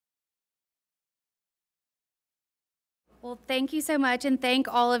Well, thank you so much, and thank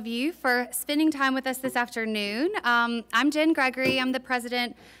all of you for spending time with us this afternoon. I'm Jen Gregory. I'm the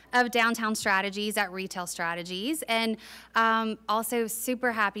president of Downtown Strategies at Retail Strategies, and also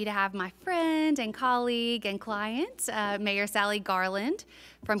super happy to have my friend and colleague and client, Mayor Sally Garland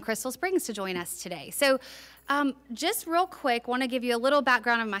from Crystal Springs, to join us today. So just real quick, want to give you a little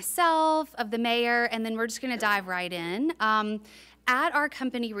background of myself, of the mayor, and then we're just going to dive right in. At our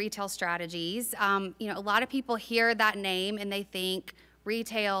company, Retail Strategies, you know, a lot of people hear that name and they think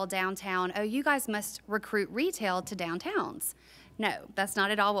retail, downtown, oh, you guys must recruit retail to downtowns. No, that's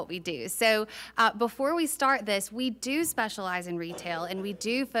not at all what we do. So before we start this, we do specialize in retail, and we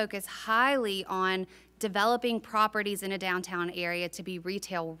do focus highly on developing properties in a downtown area to be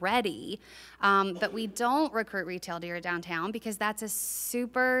retail ready, but we don't recruit retail to your downtown because that's a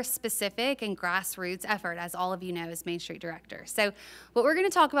super specific and grassroots effort, as all of you know as Main Street Director. So what we're going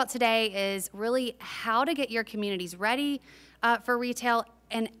to talk about today is really how to get your communities ready for retail,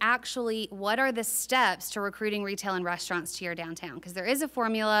 and actually what are the steps to recruiting retail and restaurants to your downtown, because there is a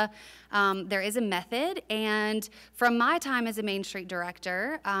formula, there is a method, and from my time as a Main Street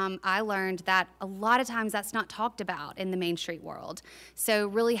Director, I learned that a lot of times that's not talked about in the Main Street world. So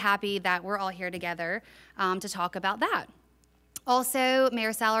really happy that we're all here together to talk about that. Also,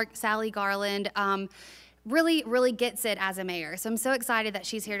 Mayor Sally Garland really gets it as a mayor. So I'm so excited that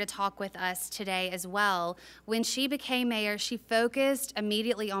she's here to talk with us today as well. When she became mayor, she focused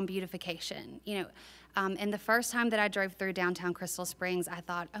immediately on beautification. You know, and the first time that I drove through downtown Crystal Springs, I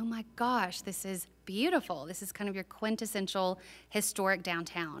thought, oh my gosh, this is beautiful. This is kind of your quintessential historic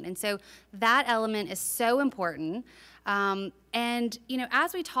downtown. And so that element is so important. And, you know,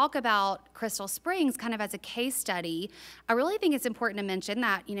 as we talk about Crystal Springs kind of as a case study, I really think it's important to mention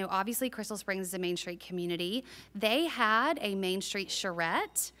that, you know, obviously Crystal Springs is a Main Street community. They had a Main Street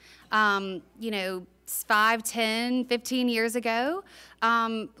charrette, you know, 5, 10, 15 years ago,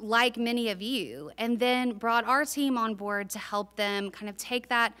 like many of you, and then brought our team on board to help them kind of take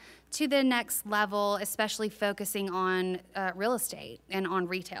that to the next level, especially focusing on real estate and on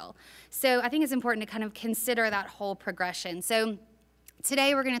retail. So I think it's important to kind of consider that whole progression. So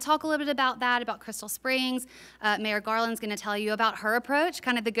today we're going to talk a little bit about that, about Crystal Springs. Mayor Garland's going to tell you about her approach,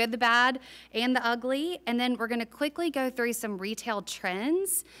 kind of the good, the bad, and the ugly. And then we're going to quickly go through some retail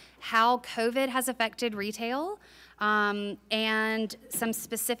trends, how COVID has affected retail, and some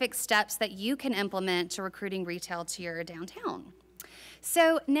specific steps that you can implement to recruiting retail to your downtown.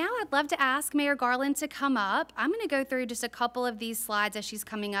 So now I'd love to ask Mayor Garland to come up. I'm going to go through just a couple of these slides as she's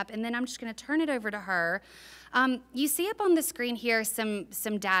coming up, and then I'm just going to turn it over to her. You see up on the screen here some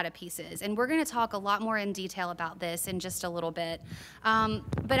data pieces, and we're going to talk a lot more in detail about this in just a little bit.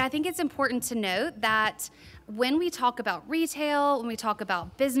 But I think it's important to note that when we talk about retail, when we talk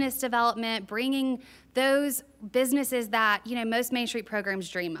about business development, bringing those businesses that, you know, most Main Street programs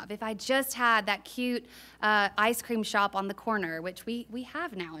dream of. If I just had that cute ice cream shop on the corner, which we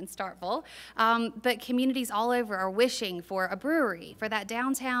have now in Starkville, but communities all over are wishing for a brewery, for that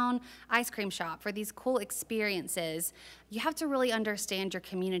downtown ice cream shop, for these cool experiences. You have to really understand your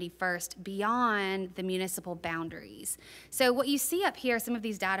community first beyond the municipal boundaries. So what you see up here, some of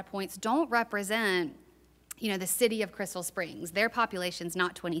these data points don't represent, you know, the city of Crystal Springs. Their population's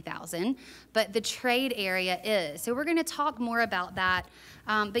not 20,000, but the trade area is. So we're going to talk more about that.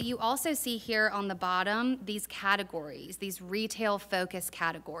 But you also see here on the bottom these categories, these retail focus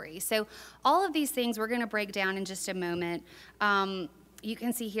categories. So all of these things we're going to break down in just a moment. You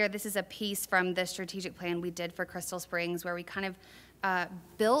can see here, this is a piece from the strategic plan we did for Crystal Springs where we kind of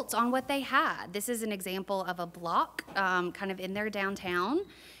built on what they had. This is an example of a block kind of in their downtown,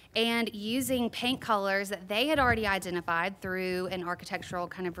 and using paint colors that they had already identified through an architectural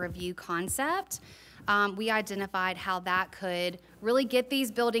kind of review concept, we identified how that could really get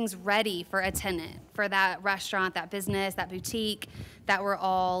these buildings ready for a tenant, for that restaurant, that business, that boutique that we're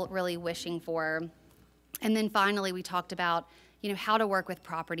all really wishing for. And then finally, we talked about, you know, how to work with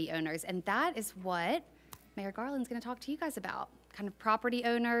property owners, and that is what Mayor Garland's going to talk to you guys about, kind of property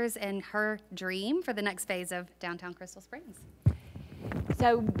owners and her dream for the next phase of downtown Crystal Springs.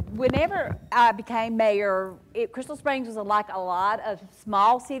 So whenever I became mayor, Crystal Springs was like a lot of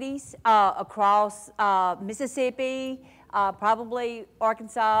small cities across Mississippi, probably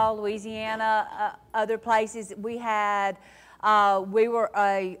Arkansas, Louisiana, other places. We were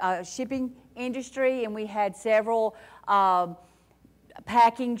a shipping industry, and we had several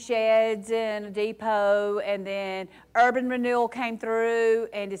packing sheds and a depot, and then urban renewal came through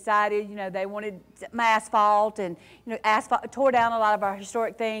and decided, you know, they wanted some asphalt, and, you know, asphalt tore down a lot of our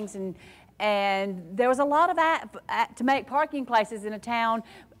historic things, and there was a lot of that to make parking places in a town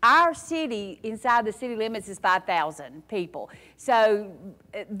our city, inside the city limits, is 5,000 people. So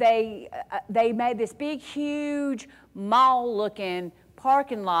they made this big, huge, mall-looking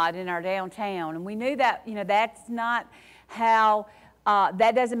parking lot in our downtown, and we knew that, you know, that's not how,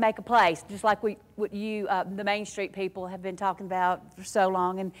 that doesn't make a place, just like what you, the Main Street people have been talking about for so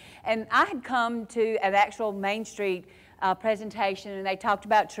long. And I had come to an actual Main Street presentation, and they talked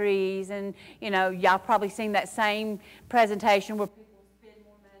about trees, and, you know, y'all probably seen that same presentation where people spend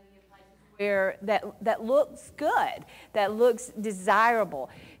more money in places where that looks good, that looks desirable.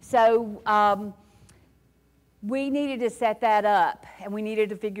 So we needed to set that up, and we needed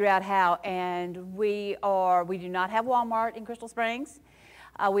to figure out how, and we do not have Walmart in Crystal Springs.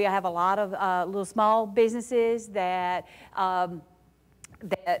 We have a lot of little small businesses that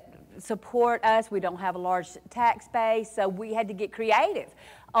support us. We don't have a large tax base, so we had to get creative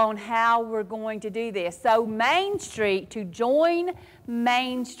on how we're going to do this. So Main Street, to join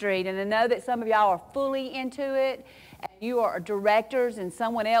Main Street, and I know that some of y'all are fully into it, and you are directors, and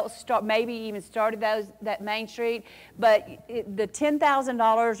someone else maybe even started that Main Street, but the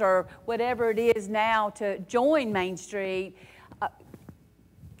 $10,000 or whatever it is now to join Main Street,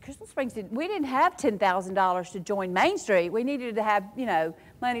 Crystal Springs, we didn't have $10,000 to join Main Street. We needed to have, you know,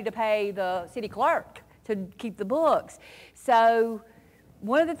 money to pay the city clerk to keep the books. So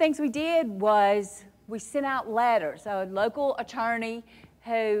one of the things we did was we sent out letters. So a local attorney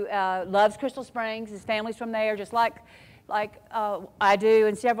who loves Crystal Springs, his family's from there, just like I do,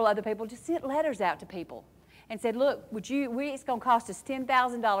 and several other people, just sent letters out to people and said, look, it's going to cost us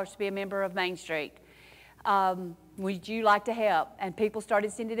 $10,000 to be a member of Main Street. Would you like to help? And people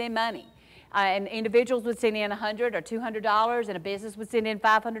started sending in money. And individuals would send in $100 or $200, and a business would send in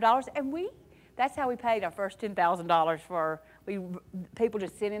 $500. And that's how we paid our first $10,000 for, people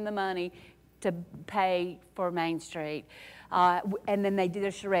just sent in the money to pay for Main Street. And then they did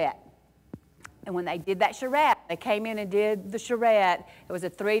a charrette. And when they did that charrette, they came in and did the charrette. It was a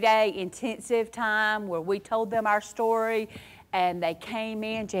 3-day intensive time where we told them our story. And they came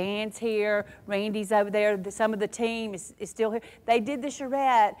in, Jan's here, Randy's over there, some of the team is still here. They did the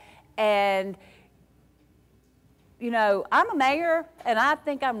charrette, and, you know, I'm a mayor, and I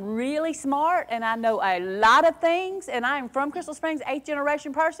think I'm really smart, and I know a lot of things, and I am from Crystal Springs, 8th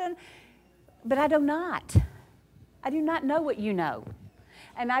generation person, but I do not. I do not know what you know.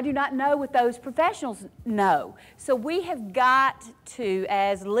 And I do not know what those professionals know. So we have got to,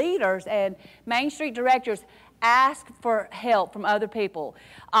 as leaders and Main Street directors, ask for help from other people.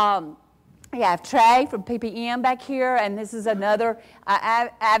 We have Trey from PPM back here, and this is another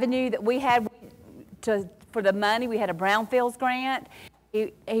avenue that we had for the money. We had a Brownfields grant.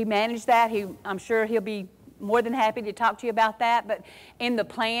 He managed that. I'm sure he'll be more than happy to talk to you about that. But in the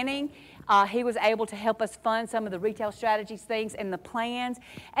planning, he was able to help us fund some of the retail strategies things and the plans.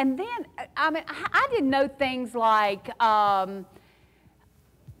 And then, I mean, I didn't know things like,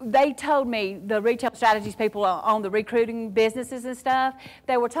 they told me, the retail strategies people on the recruiting businesses and stuff,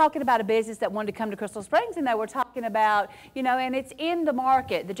 they were talking about a business that wanted to come to Crystal Springs, and they were talking about, you know, and it's in the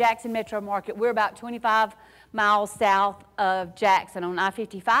market, the Jackson metro market. We're about 25 miles south of Jackson on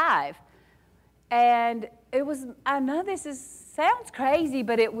I-55. And it was, I know sounds crazy,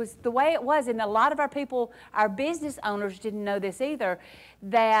 but it was the way it was, and a lot of our people, our business owners didn't know this either,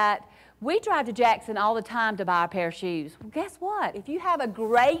 that we drive to Jackson all the time to buy a pair of shoes. Well, guess what? If you have a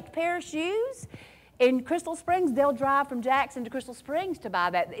great pair of shoes in Crystal Springs, they'll drive from Jackson to Crystal Springs to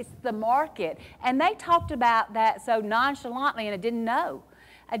buy that. It's the market. And they talked about that so nonchalantly, and I didn't know.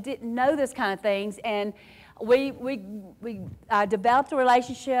 I didn't know this kind of things. And we developed a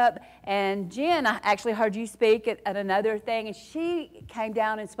relationship, and Jen, I actually heard you speak at another thing, and she came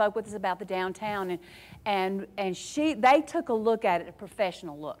down and spoke with us about the downtown, and they took a look at it, a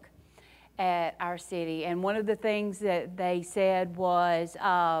professional look at our city. And one of the things that they said was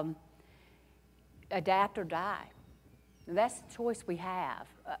adapt or die. And that's the choice we have,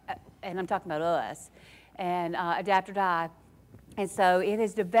 and I'm talking about us, and adapt or die. And so it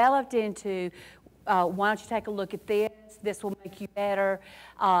has developed into, why don't you take a look at this? This will make you better.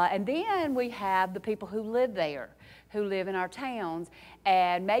 And then we have the people who live there, who live in our towns.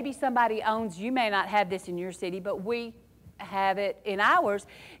 And maybe somebody owns, you may not have this in your city, but we have it in ours.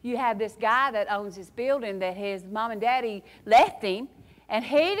 You have this guy that owns this building that his mom and daddy left him, and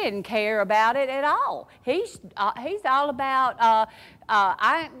he didn't care about it at all. He's all about,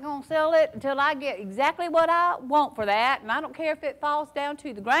 I ain't gonna sell it until I get exactly what I want for that, and I don't care if it falls down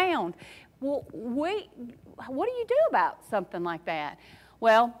to the ground. Well, what do you do about something like that?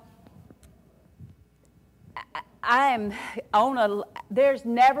 Well, there's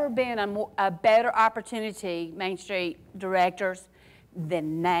never been a better opportunity, Main Street directors,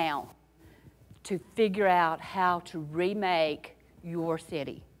 than now to figure out how to remake your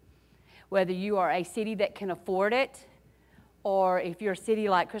city. Whether you are a city that can afford it, or if you're a city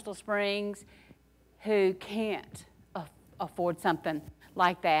like Crystal Springs who can't afford something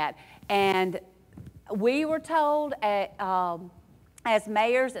like that. And we were told as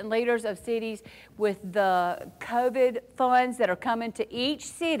mayors and leaders of cities with the COVID funds that are coming to each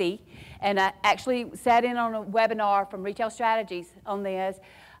city, and I actually sat in on a webinar from Retail Strategies on this,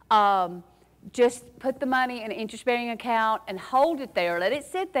 just put the money in an interest-bearing account and hold it there. Let it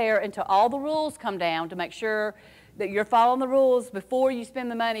sit there until all the rules come down to make sure that you're following the rules before you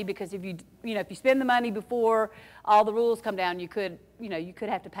spend the money, because if you spend the money before all the rules come down, you could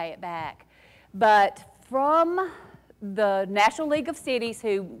have to pay it back. But from the National League of Cities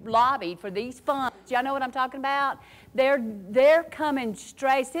who lobbied for these funds, y'all know what I'm talking about? They're coming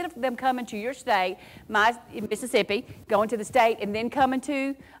straight, instead of them coming to your state, Mississippi, going to the state, and then coming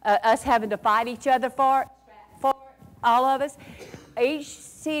to us having to fight each other for all of us. Each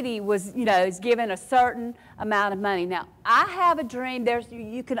city is given a certain amount of money. Now, I have a dream.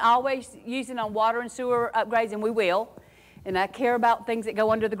 You can always use it on water and sewer upgrades, and we will. And I care about things that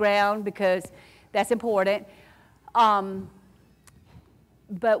go under the ground because that's important. But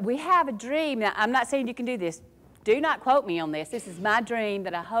we have a dream. Now, I'm not saying you can do this. Do not quote me on this. This is my dream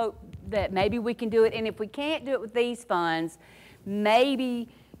that I hope that maybe we can do it. And if we can't do it with these funds, maybe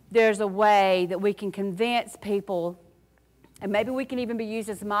there's a way that we can convince people, and maybe we can even be used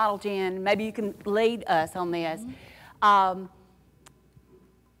as a model, Jen. Maybe you can lead us on this. Mm-hmm.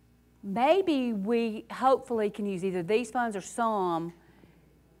 Maybe we hopefully can use either these funds or some.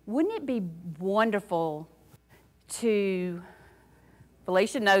 Wouldn't it be wonderful to,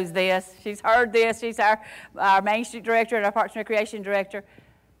 Felicia knows this, she's heard this, she's our Main Street director and our Parks and Recreation director,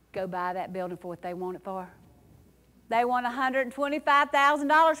 go buy that building for what they want it for. They want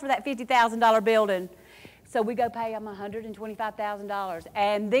 $125,000 for that $50,000 building. So we go pay them $125,000.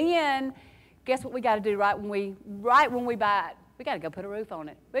 And then, guess what we got to do right when we buy it? We got to go put a roof on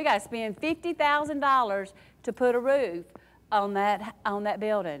it. We got to spend $50,000 to put a roof on that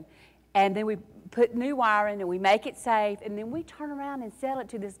building. And then we put new wiring and we make it safe, and then we turn around and sell it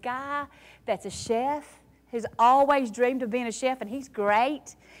to this guy that's a chef, who's always dreamed of being a chef, and he's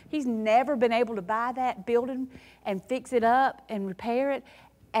great. He's never been able to buy that building and fix it up and repair it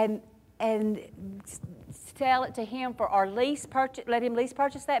and sell it to him for our lease purchase, let him lease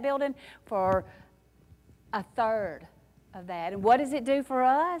purchase that building for a third of that. And what does it do for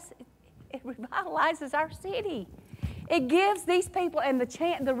us? It revitalizes our city. It gives these people, and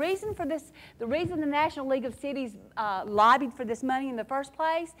the reason for this, the reason the National League of Cities lobbied for this money in the first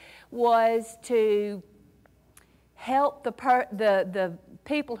place was to help the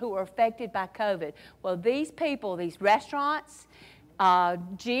people who were affected by COVID. Well, these people, these restaurants,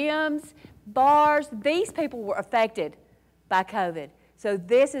 gyms, bars, these people were affected by COVID. So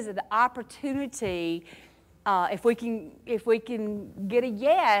this is an opportunity, if we can get a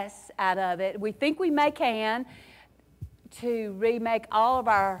yes out of it, we think we can, to remake all of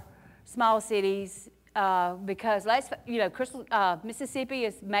our small cities, because Mississippi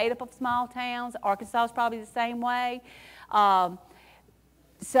is made up of small towns. Arkansas is probably the same way.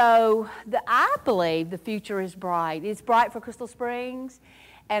 So I believe the future is bright. It's bright for Crystal Springs.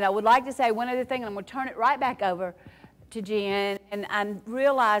 And I would like to say one other thing, and I'm going to turn it right back over to Jen. And I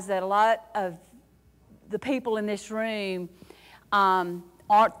realize that a lot of the people in this room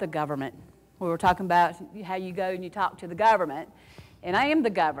aren't the government. We were talking about how you go and you talk to the government. And I am the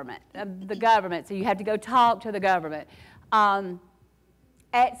government, so you have to go talk to the government.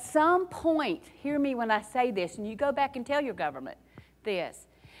 At some point, hear me when I say this, and you go back and tell your government this.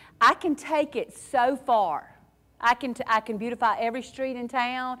 I can take it so far. I can beautify every street in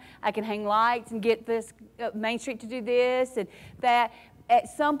town. I can hang lights and get this Main Street to do this and that. At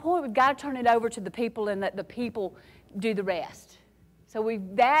some point, we've got to turn it over to the people and let the people do the rest. So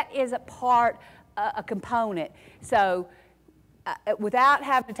that is a component. So without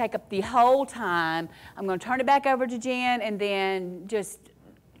having to take up the whole time, I'm going to turn it back over to Jen, and then just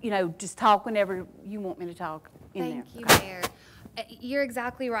talk whenever you want me to talk in there. Thank you, Mayor. You're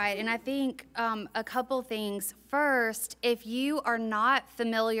exactly right, and I think a couple things. First, if you are not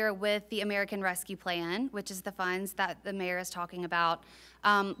familiar with the American Rescue Plan, which is the funds that the mayor is talking about,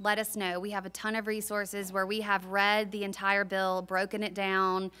 let us know. We have a ton of resources where we have read the entire bill, broken it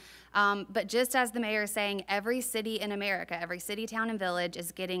down, but just as the mayor is saying, every city in America, every city, town, and village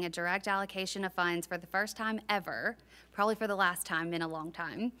is getting a direct allocation of funds for the first time ever, probably for the last time in a long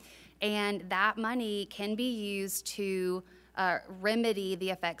time, and that money can be used to remedy the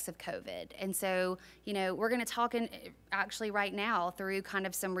effects of COVID. And so, we're going to talk actually right now through kind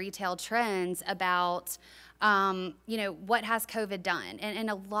of some retail trends about, what has COVID done? And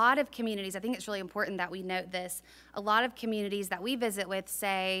a lot of communities, I think it's really important that we note this, a lot of communities that we visit with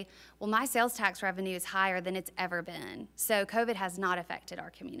say, well, my sales tax revenue is higher than it's ever been. So COVID has not affected our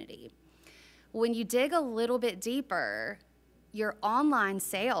community. When you dig a little bit deeper, your online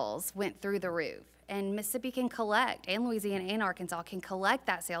sales went through the roof. And Mississippi can collect, and Louisiana and Arkansas can collect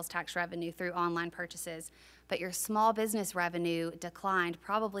that sales tax revenue through online purchases, but your small business revenue declined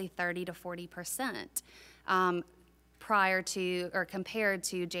probably 30 to 40% prior to or compared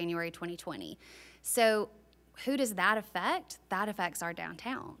to January 2020. So who does that affect? That affects our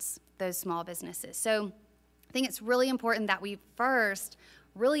downtowns, those small businesses. So I think it's really important that we first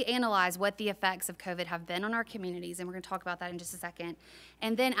really analyze what the effects of COVID have been on our communities, and we're going to talk about that in just a second.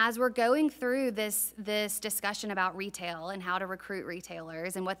 And then as we're going through this discussion about retail and how to recruit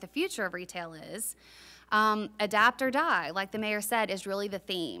retailers and what the future of retail is, adapt or die, like the mayor said, is really the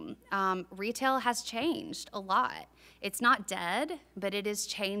theme. Retail has changed a lot. It's not dead, but it is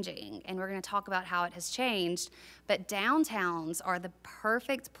changing, and we're going to talk about how it has changed. But downtowns are the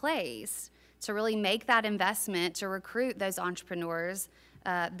perfect place to really make that investment to recruit those entrepreneurs,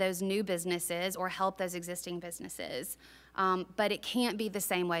 those new businesses, or help those existing businesses. But it can't be the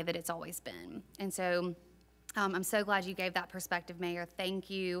same way that it's always been. And so I'm so glad you gave that perspective, Mayor. Thank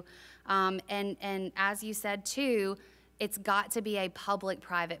you. And as you said, too, it's got to be a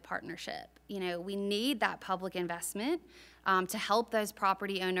public-private partnership. We need that public investment to help those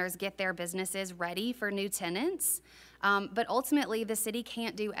property owners get their businesses ready for new tenants. But ultimately, the city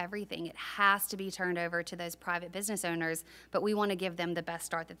can't do everything. It has to be turned over to those private business owners, but we want to give them the best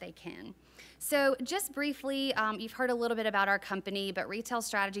start that they can. So just briefly, you've heard a little bit about our company, but Retail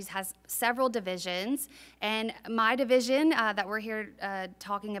Strategies has several divisions. And my division that we're here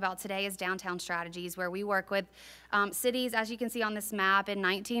talking about today is Downtown Strategies, where we work with cities, as you can see on this map, in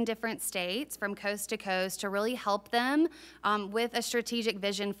 19 different states from coast to coast to really help them with a strategic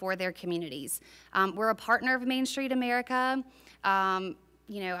vision for their communities. We're a partner of Main Street America.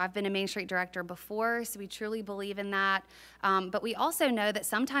 I've been a Main Street director before, so we truly believe in that. But we also know that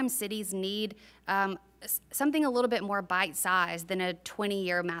sometimes cities need something a little bit more bite-sized than a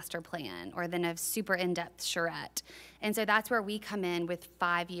 20-year master plan or than a super in-depth charrette. And so that's where we come in with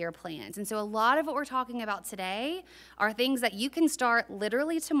 5-year plans. And so a lot of what we're talking about today are things that you can start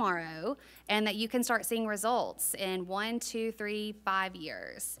literally tomorrow and that you can start seeing results in 1, 2, 3, 5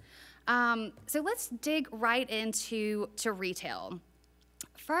 years. So let's dig right into retail.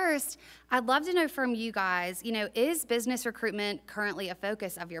 First, I'd love to know from you guys, is business recruitment currently a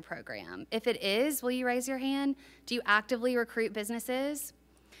focus of your program? If it is, will you raise your hand? Do you actively recruit businesses?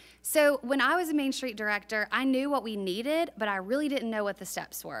 So when I was a Main Street director, I knew what we needed, but I really didn't know what the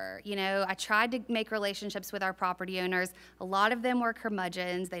steps were. I tried to make relationships with our property owners. A lot of them were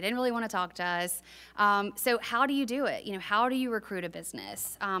curmudgeons. They didn't really want to talk to us. So how do you do it? How do you recruit a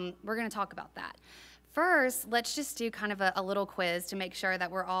business? We're going to talk about that. First, let's just do kind of a little quiz to make sure that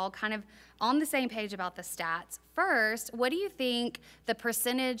we're all kind of on the same page about the stats. First, what do you think the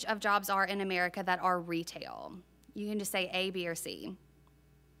percentage of jobs are in America that are retail? You can just say A, B, or C.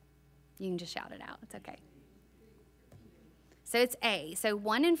 You can just shout it out. It's okay. So it's A. So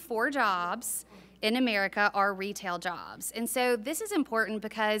 1 in 4 jobs in America are retail jobs. And so this is important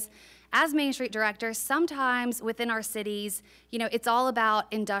because as Main Street directors, sometimes within our cities, it's all about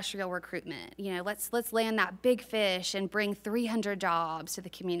industrial recruitment. Let's land that big fish and bring 300 jobs to the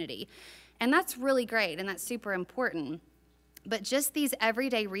community. And that's really great, and that's super important. But just these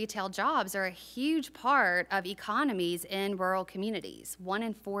everyday retail jobs are a huge part of economies in rural communities, 1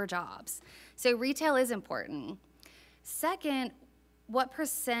 in 4 jobs. So retail is important. Second, what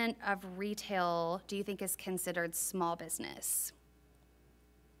 % of retail do you think is considered small business?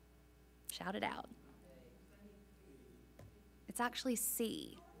 Shout it out. It's actually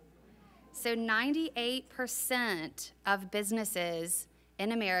C. So 98% of businesses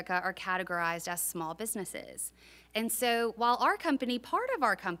in America are categorized as small businesses. And so while part of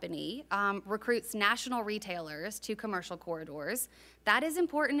our company recruits national retailers to commercial corridors, that is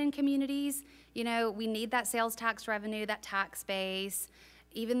important in communities. We need that sales tax revenue, that tax base.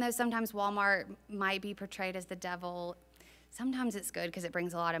 Even though sometimes Walmart might be portrayed as the devil, sometimes it's good because it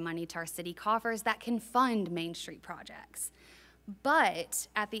brings a lot of money to our city coffers that can fund Main Street projects. But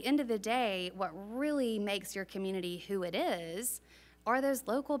at the end of the day, what really makes your community who it is are those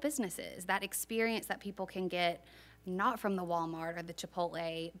local businesses, that experience that people can get not from the Walmart or the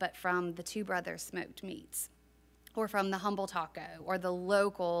Chipotle, but from the Two Brothers Smoked Meats, or from the Humble Taco, or the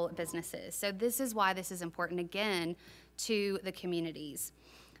local businesses. So this is why this is important, again, to the communities.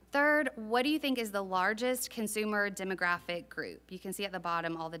 Third, what do you think is the largest consumer demographic group? You can see at the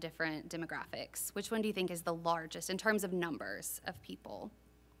bottom all the different demographics. Which one do you think is the largest in terms of numbers of people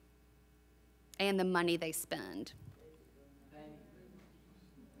and the money they spend?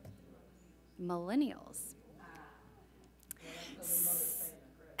 Millennials.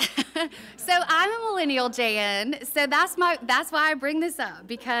 So I'm a millennial, Jan. So that's why I bring this up,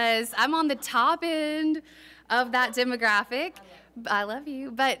 because I'm on the top end of that demographic. I love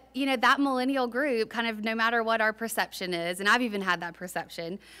you. But, you know, that millennial group, kind of no matter what our perception is, and I've even had that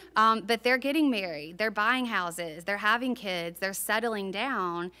perception, but they're getting married, they're buying houses, they're having kids, they're settling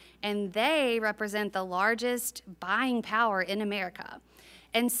down, and they represent the largest buying power in America.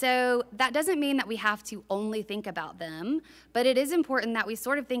 And so that doesn't mean that we have to only think about them, but it is important that we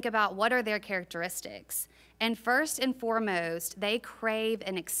sort of think about what are their characteristics. And first and foremost, they crave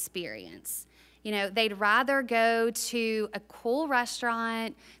an experience. You know, they'd rather go to a cool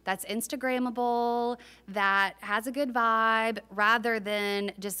restaurant that's Instagrammable, that has a good vibe, rather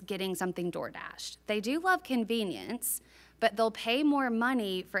than just getting something DoorDashed. They do love convenience, but they'll pay more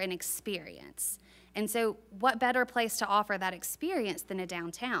money for an experience. And so what better place to offer that experience than a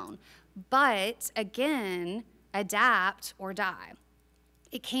downtown? But again, adapt or die.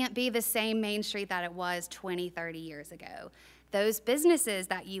 It can't be the same Main Street that it was 20, 30 years ago. Those businesses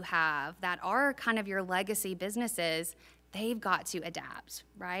that you have that are kind of your legacy businesses, they've got to adapt,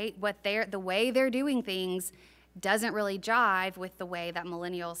 right? The way they're doing things doesn't really jive with the way that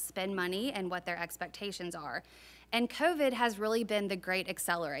millennials spend money and what their expectations are. And COVID has really been the great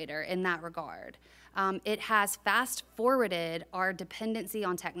accelerator in that regard. It has fast forwarded our dependency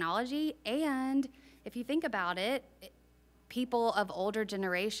on technology, and if you think about it, people of older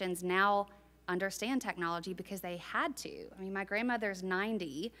generations now understand technology because they had to. I mean, my grandmother's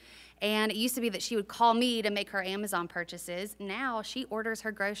 90, and it used to be that she would call me to make her Amazon purchases. Now she orders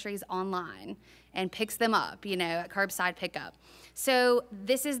her groceries online and picks them up, you know, at curbside pickup. So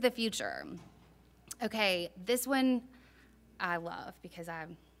this is the future. Okay, this one I love because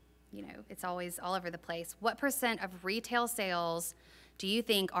it's always all over the place. What % of retail sales do you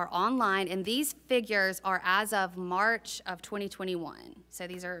think are online? And these figures are as of March of 2021. So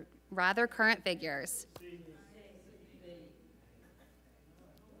these are rather current figures.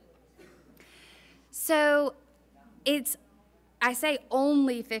 So I say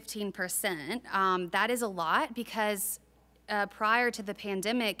only 15%. That is a lot because prior to the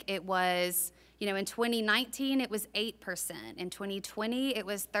pandemic, it was, in 2019, it was 8%. In 2020, it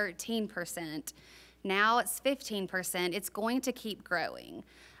was 13%. Now it's 15%. It's going to keep growing.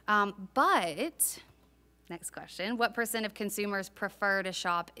 But next question, what % of consumers prefer to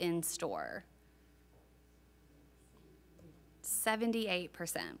shop in store? 78%.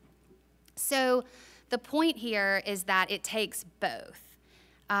 So the point here is that it takes both.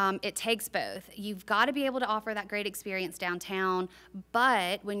 It takes both. You've got to be able to offer that great experience downtown,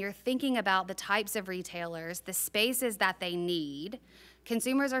 but when you're thinking about the types of retailers, the spaces that they need,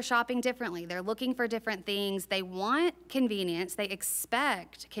 consumers are shopping differently. They're looking for different things. They want convenience. They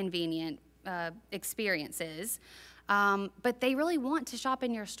expect convenient experiences, but they really want to shop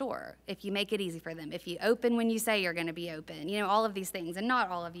in your store if you make it easy for them, if you open when you say you're going to be open, all of these things, and not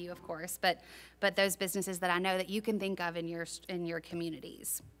all of you, of course, but those businesses that I know that you can think of in your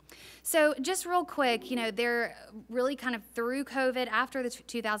communities. So just real quick, they're really kind of through COVID, after the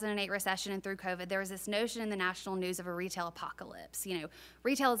 2008 recession and through COVID, there was this notion in the national news of a retail apocalypse.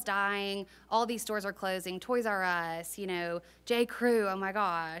 Retail is dying, all these stores are closing, Toys R Us, J. Crew, oh my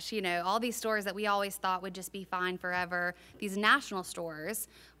gosh, all these stores that we always thought would just be fine forever. These national stores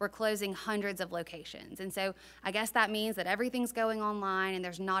were closing hundreds of locations. And so I guess that means that everything's going online and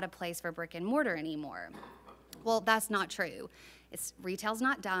there's not a place for brick and mortar anymore. Well, that's not true. Retail's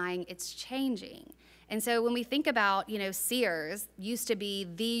not dying, it's changing. And so when we think about, Sears used to be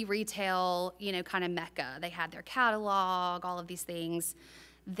the retail, kind of mecca. They had their catalog, all of these things.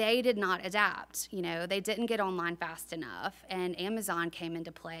 They did not adapt, they didn't get online fast enough, and Amazon came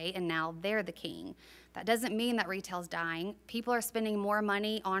into play, and now they're the king. That doesn't mean that retail's dying. People are spending more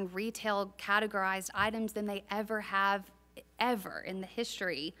money on retail categorized items than they ever have, ever in the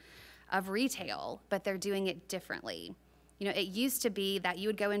history of retail, but they're doing it differently. It used to be that you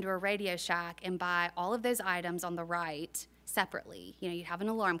would go into a Radio Shack and buy all of those items on the right separately. You'd have an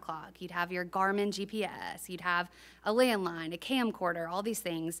alarm clock, you'd have your Garmin GPS, you'd have a landline, a camcorder, all these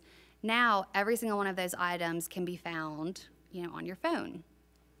things. Now, every single one of those items can be found, on your phone.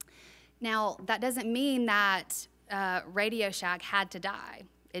 Now, that doesn't mean that Radio Shack had to die.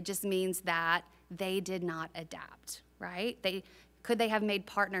 It just means that they did not adapt, right? Could they have made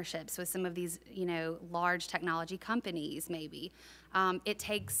partnerships with some of these, large technology companies maybe? It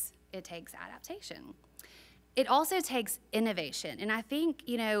takes adaptation. It also takes innovation. And I think,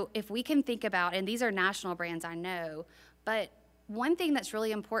 if we can think about, and these are national brands, I know, but one thing that's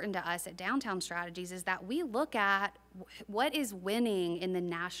really important to us at Downtown Strategies is that we look at what is winning in the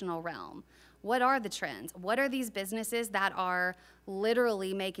national realm. What are the trends? What are these businesses that are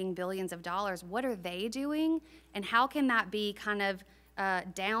literally making billions of dollars? What are they doing? And how can that be kind of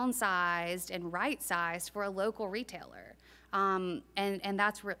downsized and right-sized for a local retailer? And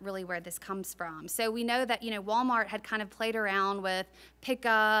that's really where this comes from. So we know that, Walmart had kind of played around with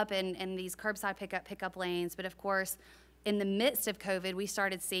pickup and these curbside pickup lanes, but of course, in the midst of COVID, we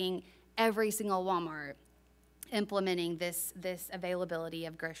started seeing every single Walmart implementing this availability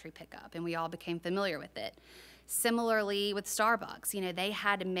of grocery pickup, and we all became familiar with it. Similarly with Starbucks, they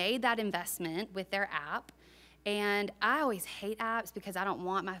had made that investment with their app, and I always hate apps because I don't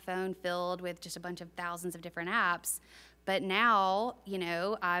want my phone filled with just a bunch of thousands of different apps. But now,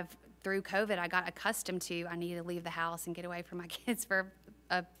 through COVID, I got accustomed to, I need to leave the house and get away from my kids for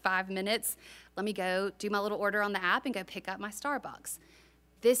 5 minutes. Let me go do my little order on the app and go pick up my Starbucks.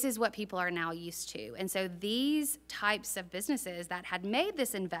 This is what people are now used to. And so these types of businesses that had made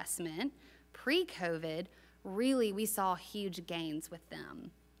this investment pre-COVID, really we saw huge gains with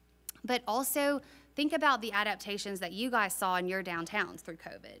them. But also think about the adaptations that you guys saw in your downtowns through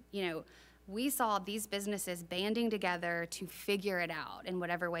COVID. We saw these businesses banding together to figure it out in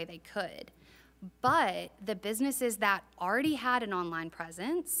whatever way they could. But the businesses that already had an online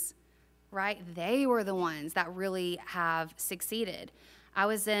presence, right, they were the ones that really have succeeded. I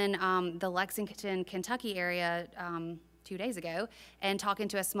was in the Lexington, Kentucky area 2 days ago and talking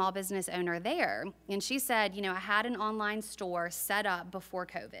to a small business owner there. And she said, I had an online store set up before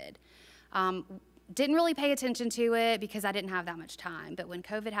COVID. Didn't really pay attention to it because I didn't have that much time. But when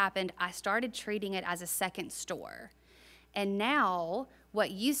COVID happened, I started treating it as a second store. And now,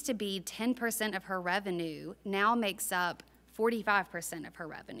 what used to be 10% of her revenue now makes up 45% of her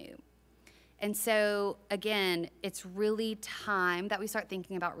revenue. And so, again, it's really time that we start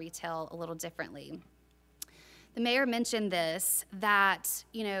thinking about retail a little differently. The mayor mentioned this, that,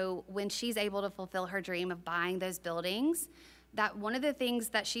 when she's able to fulfill her dream of buying those buildings, that one of the things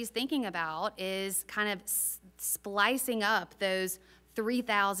that she's thinking about is kind of splicing up those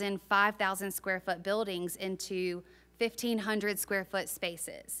 3,000, 5,000 square foot buildings into 1,500 square foot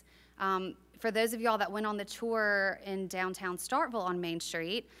spaces. For those of y'all that went on the tour in downtown Starkville on Main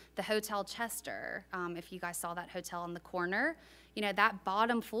Street, the Hotel Chester, if you guys saw that hotel on the corner, that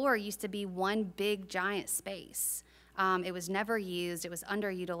bottom floor used to be one big giant space. It was never used, it was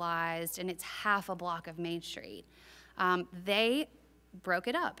underutilized, and it's half a block of Main Street. They broke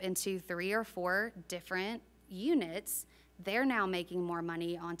it up into 3 or 4 different units. They're now making more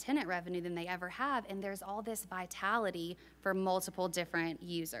money on tenant revenue than they ever have, and there's all this vitality for multiple different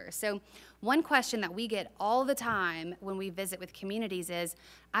users. So one question that we get all the time when we visit with communities is,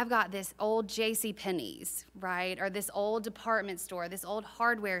 I've got this old JCPenney's, right, or this old department store, this old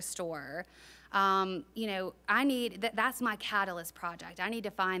hardware store. I need, that's my catalyst project. I need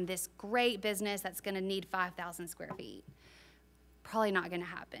to find this great business that's gonna need 5,000 square feet. Probably not gonna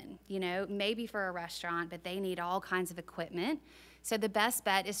happen, maybe for a restaurant, but they need all kinds of equipment. So the best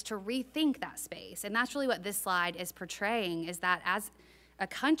bet is to rethink that space. And that's really what this slide is portraying, is that as a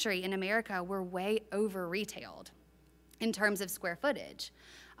country in America, we're way over retailed in terms of square footage.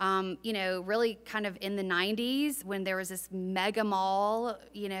 Really kind of in the 90s when there was this mega mall,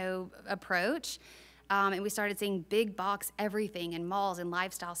 approach, and we started seeing big box everything in malls and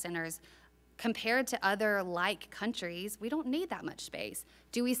lifestyle centers. Compared to other like countries, we don't need that much space.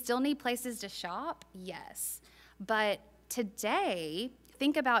 Do we still need places to shop? Yes. But today,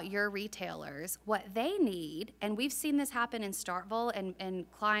 think about your retailers, what they need, and we've seen this happen in Starkville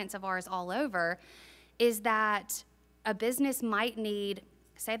and clients of ours all over, is that a business might need,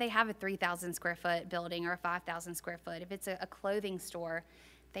 say they have a 3,000 square foot building or a 5,000 square foot. If it's a clothing store,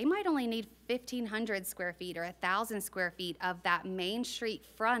 they might only need 1,500 square feet or 1,000 square feet of that Main Street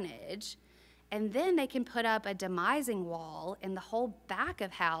frontage. And then they can put up a demising wall, and the whole back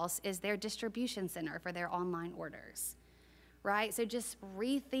of house is their distribution center for their online orders, right? So just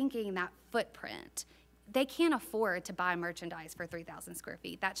rethinking that footprint. They can't afford to buy merchandise for 3,000 square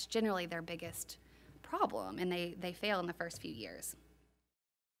feet. That's generally their biggest problem, and they fail in the first few years.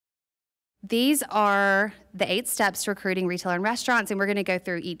 These are the 8 steps to recruiting retail and restaurants, and we're gonna go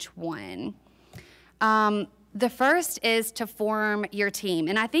through each one. The first is to form your team,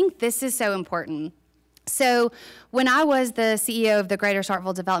 and I think this is so important. So when I was the CEO of the Greater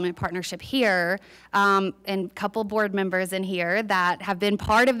Starkville Development Partnership here, and a couple board members in here that have been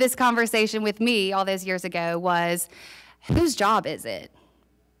part of this conversation with me all those years ago was, whose job is it?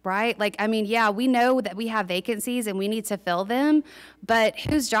 Right? Like, I mean, yeah, we know that we have vacancies and we need to fill them, but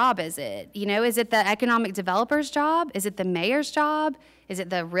whose job is it? You know, is it the economic developer's job? Is it the mayor's job? Is it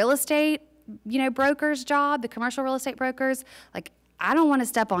the real estate, broker's job, the commercial real estate brokers? Like, I don't want to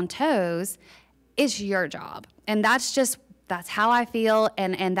step on toes. It's your job. And that's how I feel,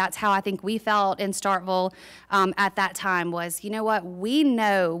 and that's how I think we felt in Starkville at that time was, you know what, we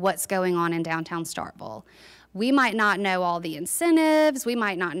know what's going on in downtown Starkville. We might not know all the incentives, we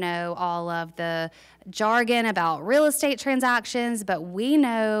might not know all of the jargon about real estate transactions, but we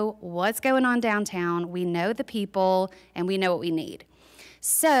know what's going on downtown, we know the people, and we know what we need.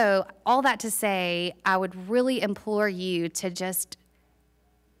 So all that to say, I would really implore you to just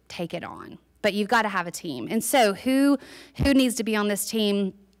take it on. But you've got to have a team. And so who needs to be on this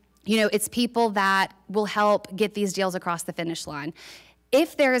team? It's people that will help get these deals across the finish line.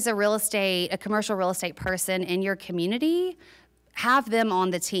 If there is a commercial real estate person in your community, have them on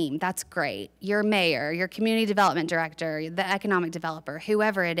the team. That's great. Your mayor, your community development director, the economic developer,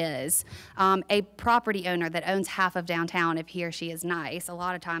 whoever it is, a property owner that owns half of downtown if he or she is nice. A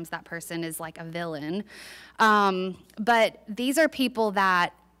lot of times that person is like a villain. But these are people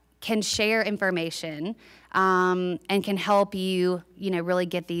that can share information and can help you, really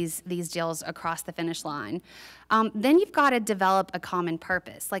get these deals across the finish line. Then you've got to develop a common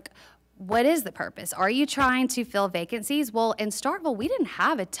purpose. Like, what is the purpose? Are you trying to fill vacancies? Well, in Starkville, we didn't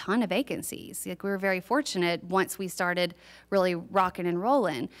have a ton of vacancies. Like, we were very fortunate once we started really rocking and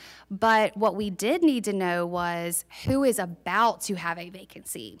rolling. But what we did need to know was who is about to have a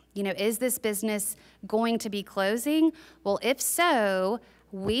vacancy. Is this business going to be closing? Well, if so,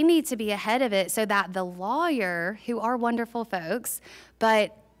 we need to be ahead of it so that the lawyer, who are wonderful folks,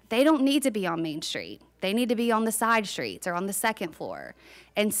 but they don't need to be on Main Street. They need to be on the side streets or on the second floor.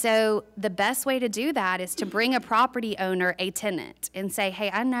 And so the best way to do that is to bring a property owner a tenant and say, hey,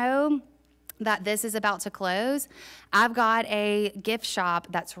 I know that this is about to close. I've got a gift shop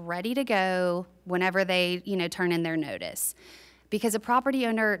that's ready to go whenever they, turn in their notice. Because a property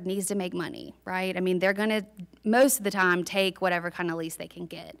owner needs to make money, right? I mean, they're going to, most of the time, take whatever kind of lease they can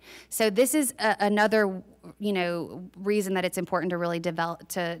get. So this is another, reason that it's important to really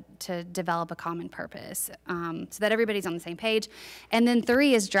develop a common purpose so that everybody's on the same page. And then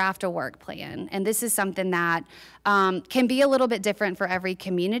 3 is draft a work plan. And this is something that can be a little bit different for every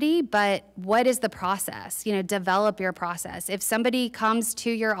community, but what is the process? Develop your process. If somebody comes to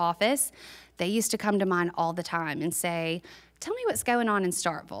your office, they used to come to mine all the time and say, tell me what's going on in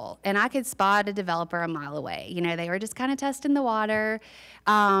Starkville. And I could spot a developer a mile away. They were just kind of testing the water.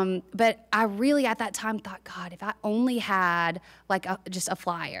 But I really, at that time, thought, God, if I only had just a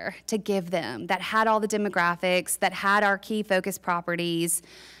flyer to give them that had all the demographics, that had our key focus properties.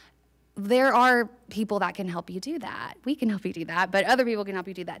 There are people that can help you do that. We can help you do that, but other people can help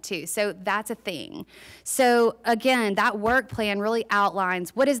you do that too. So that's a thing. So again, that work plan really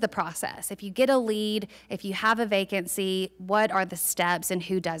outlines what is the process. If you get a lead, if you have a vacancy, what are the steps and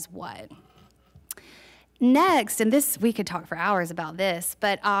who does what. Next, and this, we could talk for hours about this,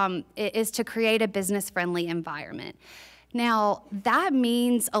 but it is to create a business-friendly environment. Now, that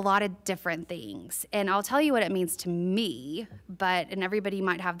means a lot of different things, and I'll tell you what it means to me, and everybody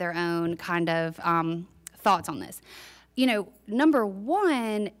might have their own kind of thoughts on this. Number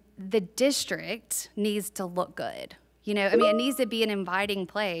one, the district needs to look good. It needs to be an inviting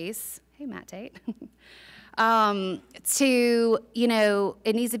place. Hey, Matt Tate. It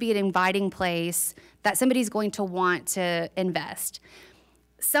needs to be an inviting place that somebody's going to want to invest.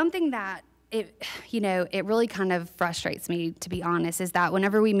 Something that it really kind of frustrates me, to be honest, is that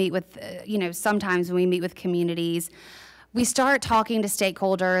whenever we meet with, sometimes when we meet with communities, we start talking to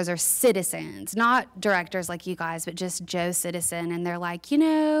stakeholders or citizens, not directors like you guys, but just Joe Citizen, and they're like,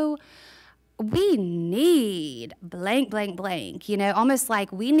 we need blank, blank, blank, almost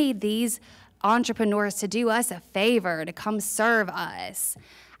like we need these entrepreneurs to do us a favor, to come serve us.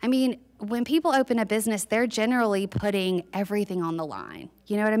 I mean, when people open a business, they're generally putting everything on the line.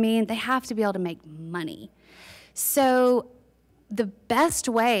 You know what I mean? They have to be able to make money. So the best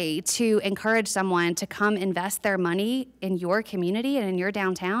way to encourage someone to come invest their money in your community and in your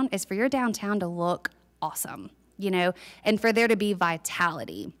downtown is for your downtown to look awesome, and for there to be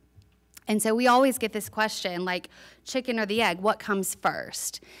vitality. And so we always get this question, like chicken or the egg, what comes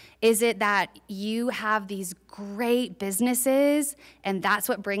first? Is it that you have these great businesses and that's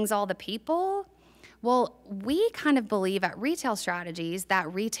what brings all the people? Well, we kind of believe at Retail Strategies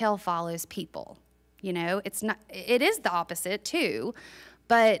that retail follows people. You know, it is the opposite too,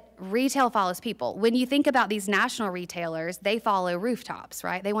 but retail follows people. When you think about these national retailers, they follow rooftops,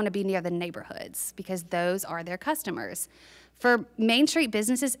 right? They want to be near the neighborhoods because those are their customers. For Main Street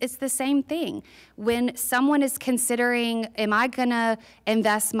businesses, it's the same thing. When someone is considering, am I gonna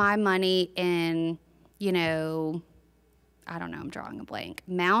invest my money in, you know, I don't know, I'm drawing a blank,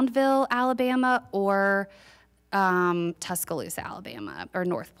 Moundville, Alabama, or Tuscaloosa, Alabama, or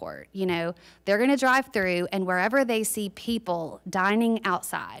Northport, you know, they're going to drive through, and wherever they see people dining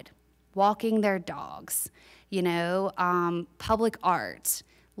outside, walking their dogs, you know, public art,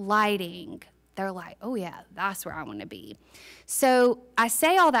 lighting, they're like, oh yeah, that's where I want to be. So I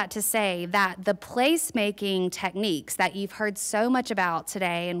say all that to say that the placemaking techniques that you've heard so much about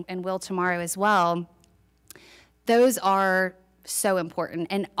today and will tomorrow as well, those are so important.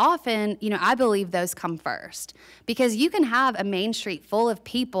 And often, you know, I believe those come first, because you can have a main street full of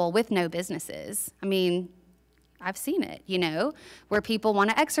people with no businesses. I mean, I've seen it, you know, where people want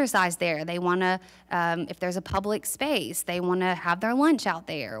to exercise there. They want to, if there's a public space, they want to have their lunch out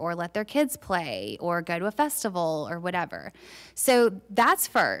there or let their kids play or go to a festival or whatever. So that's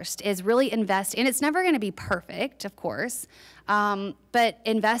first, is really invest, and it's never going to be perfect, of course, but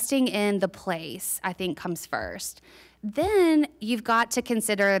investing in the place, I think, comes first. Then you've got to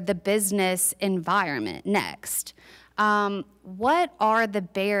consider the business environment next. What are the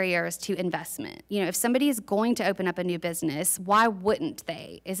barriers to investment? You know, if somebody is going to open up a new business, why wouldn't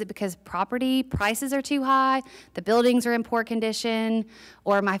they? Is it because property prices are too high, the buildings are in poor condition,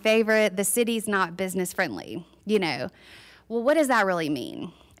 or my favorite, the city's not business friendly? You know, well, what does that really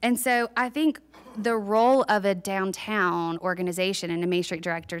mean? And so I think the role of a downtown organization and a Main Street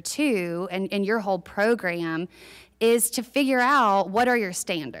director too, and your whole program, is to figure out what are your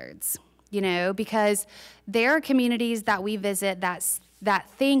standards, you know, because there are communities that we visit that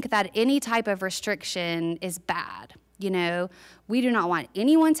think that any type of restriction is bad. You know, we do not want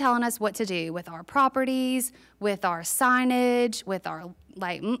anyone telling us what to do with our properties, with our signage, with our,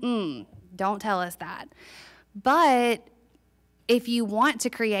 like, don't tell us that. But if you want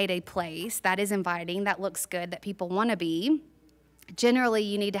to create a place that is inviting, that looks good, that people want to be, generally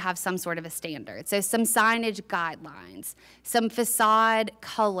you need to have some sort of a standard. So some signage guidelines, some facade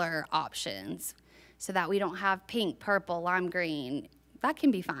color options, so that we don't have pink, purple, lime green. That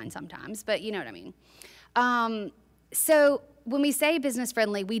can be fine sometimes, but you know what I mean. So when we say business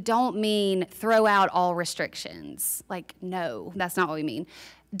friendly, we don't mean throw out all restrictions. Like, no, that's not what we mean.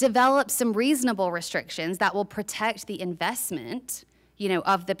 Develop some reasonable restrictions that will protect the investment, you know,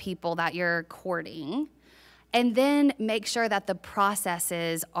 of the people that you're courting. And then make sure that the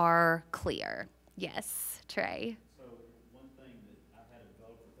processes are clear. Yes, Trey? So one thing that I've had a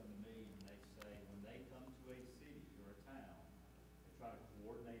developer come to me and they say when they come to a city or a town, they try to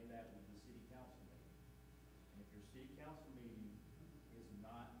coordinate that with the city council meeting. And if your city council meeting is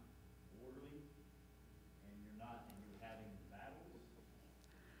not orderly and you're having battles,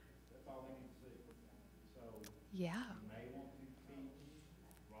 that's all they need to see. So Yeah. you may want to teach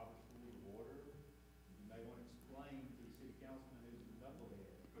Robert's Rule of Order. You may want to explain to the city councilman who's a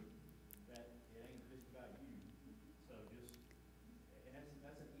knucklehead that it ain't just about you. So just, and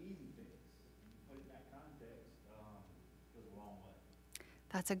that's an easy fix. You put it in that context, goes a long way.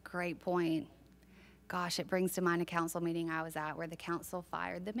 That's a great point. Gosh, it brings to mind a council meeting I was at where the council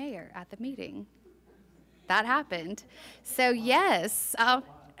fired the mayor at the meeting. That happened. So yes,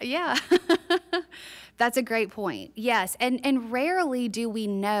 yeah. That's a great point. Yes, and rarely do we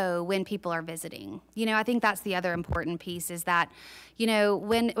know when people are visiting. You know, I think that's the other important piece, is that, you know,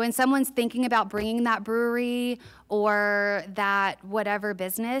 when someone's thinking about bringing that brewery or that whatever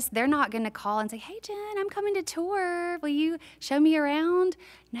business, they're not going to call and say, hey, Jen, I'm coming to tour. Will you show me around?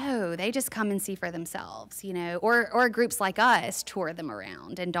 No, they just come and see for themselves, you know, or groups like us tour them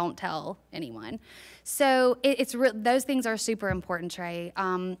around and don't tell anyone. So those things are super important, Trey.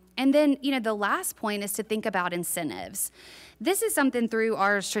 And then, you know, the last point is to think about incentives. This is something through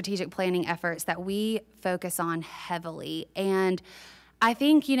our strategic planning efforts that we focus on heavily. And I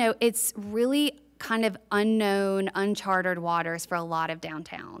think, you know, it's really kind of unknown, uncharted waters for a lot of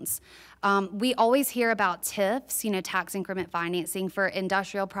downtowns. We always hear about TIFs, you know, tax increment financing for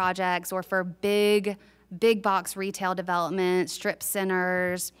industrial projects or for big box retail development, strip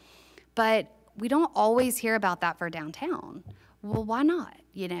centers, but we don't always hear about that for downtown. Well, why not?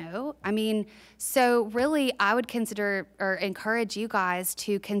 You know, I mean, so really I would consider or encourage you guys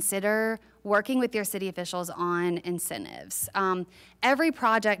to consider working with your city officials on incentives. Every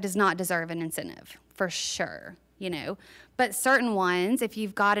project does not deserve an incentive, for sure, you know, but certain ones, if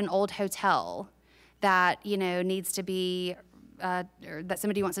you've got an old hotel that, you know, needs to be or that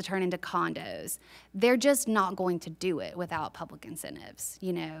somebody wants to turn into condos. They're just not going to do it without public incentives.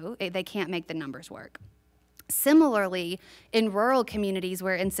 You know, they can't make the numbers work. Similarly, in rural communities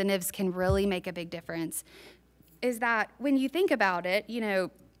where incentives can really make a big difference, is that when you think about it, you know,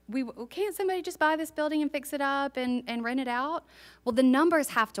 can't somebody just buy this building and fix it up and rent it out? Well, the numbers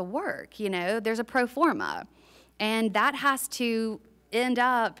have to work, you know. There's a pro forma, and that has to end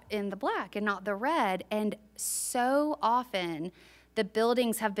up in the black and not the red. And so often, the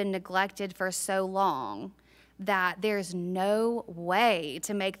buildings have been neglected for so long that there's no way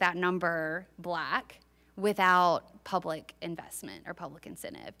to make that number black without public investment or public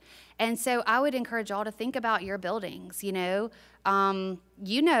incentive. And so I would encourage y'all to think about your buildings, you know.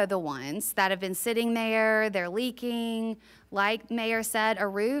 You know the ones that have been sitting there, they're leaking. Like Mayor said, a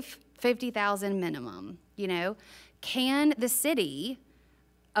roof, $50,000 minimum, you know. Can the city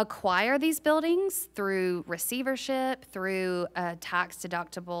acquire these buildings through receivership, through a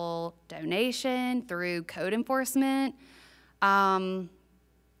tax-deductible donation, through code enforcement,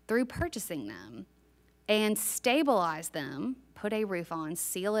 through purchasing them, and stabilize them, put a roof on,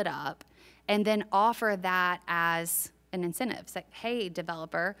 seal it up, and then offer that as an incentive? Say, hey,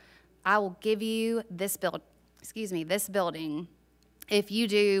 developer, I will give you this building if you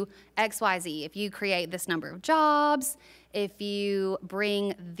do X, Y, Z, if you create this number of jobs, if you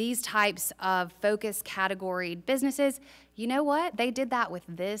bring these types of focus categoried businesses. You know what? They did that with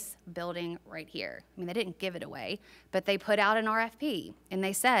this building right here. I mean, they didn't give it away, but they put out an RFP, and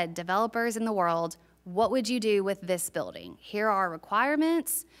they said, developers in the world, what would you do with this building? Here are our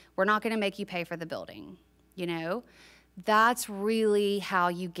requirements. We're not going to make you pay for the building, you know? That's really how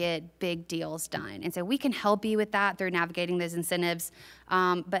you get big deals done. And so we can help you with that through navigating those incentives.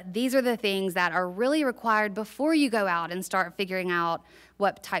 But these are the things that are really required before you go out and start figuring out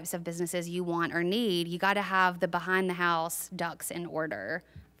what types of businesses you want or need. You got to have the behind the house ducks in order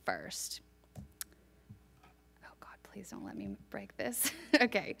first. Oh God, please don't let me break this.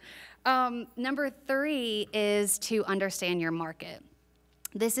 Okay. Number 3 is to understand your market.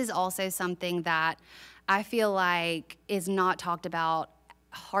 This is also something that I feel like is not talked about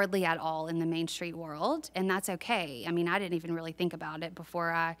hardly at all in the Main Street world, and that's okay. I mean, I didn't even really think about it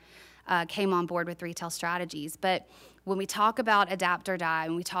before I came on board with Retail Strategies. But when we talk about adapt or die,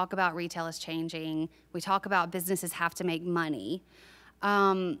 when we talk about retail is changing, we talk about businesses have to make money,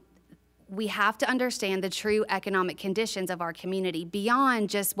 we have to understand the true economic conditions of our community beyond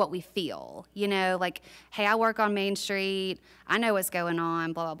just what we feel. You know, like, hey, I work on Main Street, I know what's going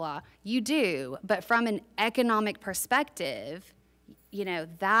on, blah, blah, blah. You do, but from an economic perspective, you know,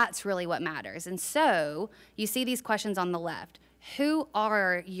 that's really what matters. And so you see these questions on the left. Who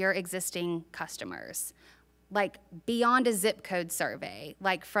are your existing customers? Like, beyond a zip code survey,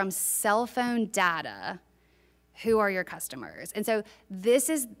 like from cell phone data, who are your customers? And so this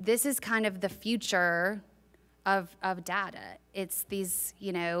is kind of the future of data. It's these,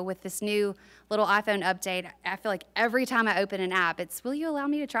 you know, with this new little iPhone update, I feel like every time I open an app, it's, will you allow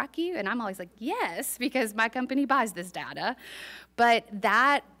me to track you? And I'm always like, yes, because my company buys this data. But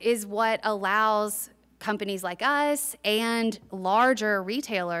that is what allows companies like us and larger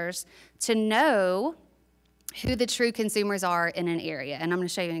retailers to know who the true consumers are in an area. And I'm going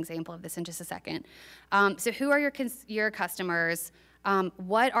to show you an example of this in just a second. So who are your customers?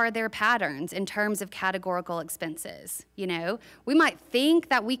 What are their patterns in terms of categorical expenses? You know, we might think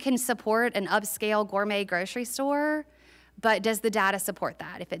that we can support an upscale gourmet grocery store, but does the data support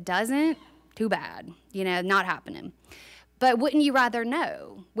that? If it doesn't, too bad, you know, not happening. But wouldn't you rather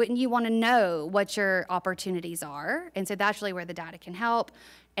know? Wouldn't you want to know what your opportunities are? And so that's really where the data can help.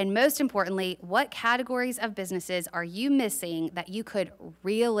 And most importantly, what categories of businesses are you missing that you could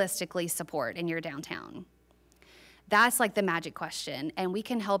realistically support in your downtown? That's like the magic question, and we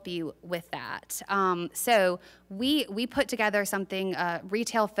can help you with that. So we put together something, a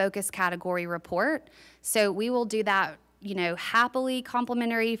retail focus category report. So we will do that, you know, happily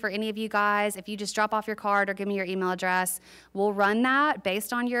complimentary for any of you guys. If you just drop off your card or give me your email address, we'll run that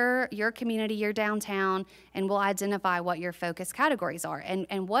based on your community, your downtown, and we'll identify what your focus categories are.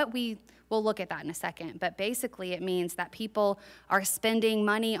 And what we'll look at that in a second, but basically it means that people are spending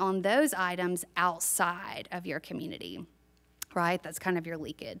money on those items outside of your community, right? That's kind of your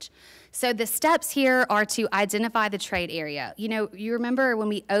leakage. So the steps here are to identify the trade area. You know, you remember when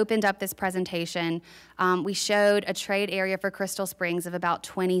we opened up this presentation, we showed a trade area for Crystal Springs of about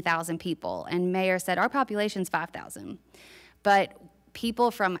 20,000 people, and Mayor said our population's 5,000. But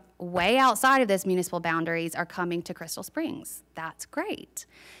people from way outside of those municipal boundaries are coming to Crystal Springs. That's great.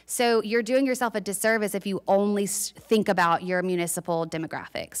 So you're doing yourself a disservice if you only think about your municipal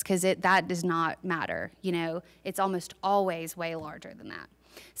demographics, because that does not matter. You know, it's almost always way larger than that.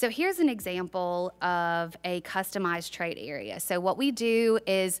 So here's an example of a customized trade area. So what we do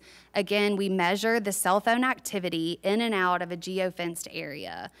is, again, we measure the cell phone activity in and out of a geo-fenced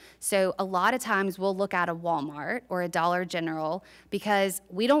area. So a lot of times we'll look at a Walmart or a Dollar General because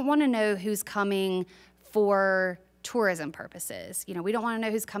we don't want to know who's coming for tourism purposes. You know, we don't want to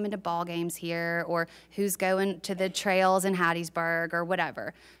know who's coming to ball games here or who's going to the trails in Hattiesburg or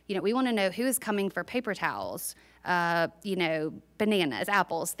whatever. You know, we want to know who is coming for paper towels, you know, bananas,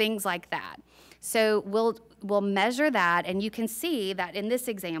 apples, things like that. So we'll measure that, and you can see that in this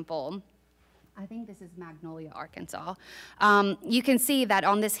example, I think this is Magnolia, Arkansas. You can see that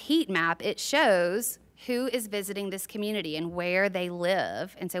on this heat map, it shows who is visiting this community and where they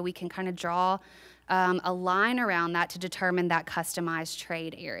live, and so we can kind of draw a line around that to determine that customized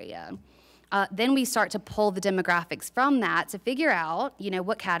trade area. Then we start to pull the demographics from that to figure out, you know,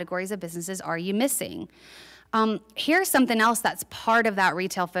 what categories of businesses are you missing. Here's something else that's part of that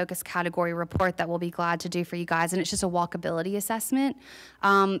retail focus category report that we'll be glad to do for you guys, and it's just a walkability assessment,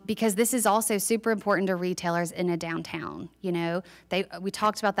 because this is also super important to retailers in a downtown. You know, we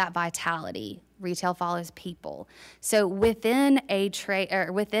talked about that vitality. Retail follows people. So within a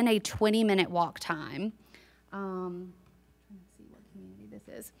 20-minute walk time, trying to see what community this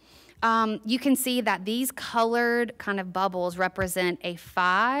is. You can see that these colored kind of bubbles represent a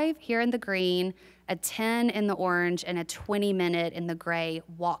 5 here in the green, a 10 in the orange, and a 20-minute in the gray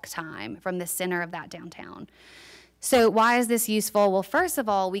walk time from the center of that downtown. So why is this useful? Well, first of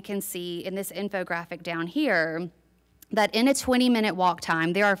all, we can see in this infographic down here that in a 20-minute walk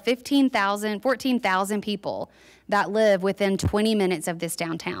time, there are 14,000 people that live within 20 minutes of this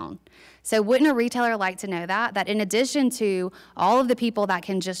downtown. So wouldn't a retailer like to know that in addition to all of the people that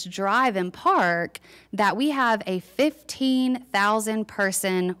can just drive and park, that we have a 15,000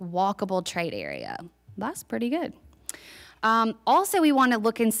 person walkable trade area? That's pretty good. Also, we want to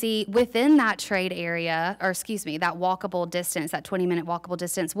look and see within that trade area, or excuse me, that walkable distance, that 20-minute walkable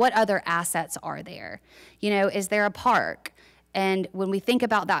distance, what other assets are there? You know, is there a park? And when we think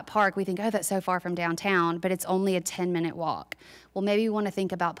about that park, we think, oh, that's so far from downtown, but it's only a 10-minute walk. Well, maybe we want to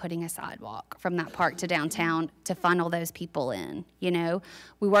think about putting a sidewalk from that park to downtown to funnel those people in, you know?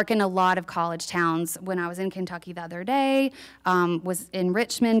 We work in a lot of college towns. When I was in Kentucky the other day, was in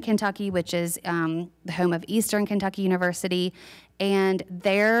Richmond, Kentucky, which is the home of Eastern Kentucky University, and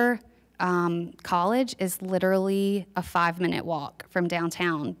their college is literally a 5-minute walk from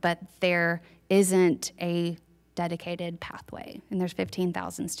downtown, but there isn't a dedicated pathway, and there's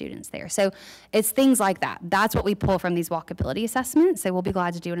 15,000 students there. So it's things like that. That's what we pull from these walkability assessments, so we'll be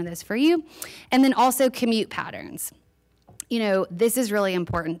glad to do one of those for you. And then also commute patterns. You know, this is really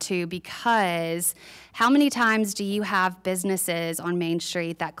important too, because how many times do you have businesses on Main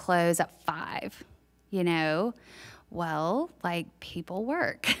Street that close at 5, you know? Well, like, people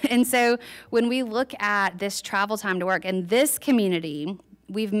work. And so when we look at this travel time to work in this community,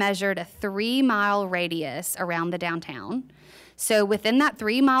 we've measured a 3-mile radius around the downtown. So within that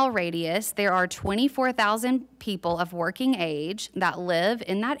 3-mile radius, there are 24,000 people of working age that live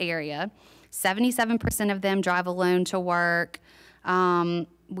in that area. 77% of them drive alone to work.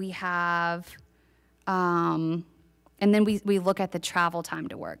 We have, and then we look at the travel time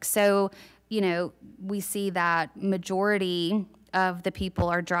to work. So, you know, we see that majority of the people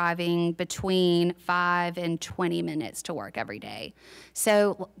are driving between 5 and 20 minutes to work every day.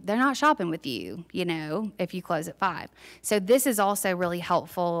 So they're not shopping with you, you know, if you close at 5. So this is also really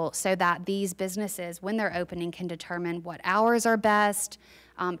helpful so that these businesses, when they're opening, can determine what hours are best.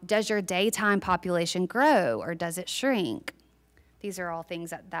 Does your daytime population grow or does it shrink? These are all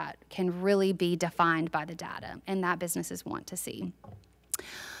things that can really be defined by the data and that businesses want to see.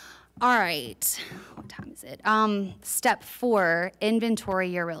 All right, what time is it? Step 4, inventory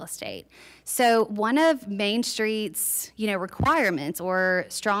your real estate. So one of Main Street's, you know, requirements or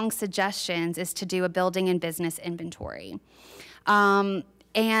strong suggestions is to do a building and business inventory.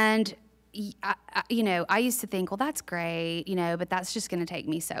 And you know, I used to think, well, that's great, you know, but that's just going to take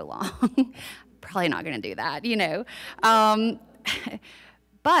me so long. Probably not going to do that, you know.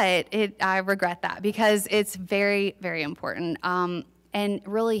 But I regret that because it's very, very important. And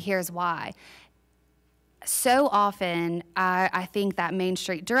really, here's why. So often, I think that Main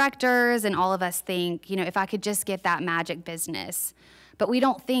Street directors and all of us think, you know, if I could just get that magic business. But we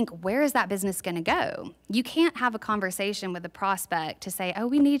don't think, where is that business going to go? You can't have a conversation with a prospect to say, oh,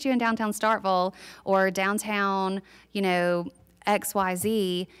 we need you in downtown Starkville or downtown, you know,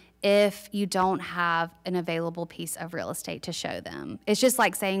 XYZ if you don't have an available piece of real estate to show them. It's just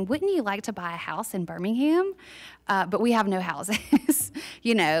like saying, wouldn't you like to buy a house in Birmingham? But we have no houses.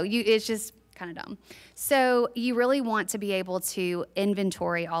 It's just kind of dumb. So you really want to be able to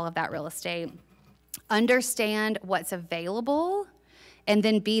inventory all of that real estate, understand what's available, and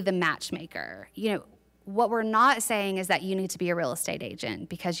then be the matchmaker. What we're not saying is that you need to be a real estate agent,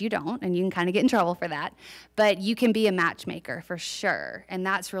 because you don't, and you can kind of get in trouble for that. But you can be a matchmaker for sure, and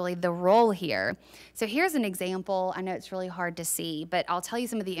that's really the role here. So here's an example. I know it's really hard to see, but I'll tell you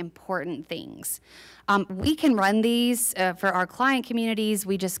some of the important things. We can run these for our client communities.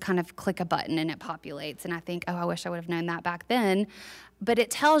 We just kind of click a button and it populates, and I think, oh, I wish I would have known that back then. But it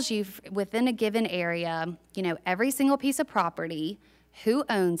tells you within a given area, every single piece of property, who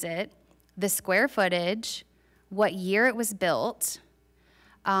owns it, the square footage, what year it was built,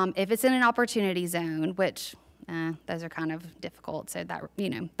 if it's in an opportunity zone, which those are kind of difficult, so that,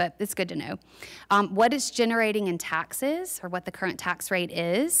 but it's good to know. What it's generating in taxes, or what the current tax rate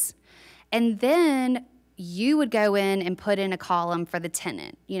is. And then you would go in and put in a column for the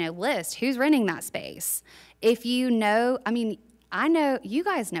tenant, list who's renting that space. If I know you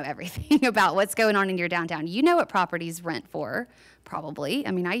guys know everything about what's going on in your downtown. You know what properties rent for, probably.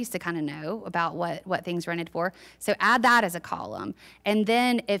 I used to kind of know about what things rented for. So add that as a column. And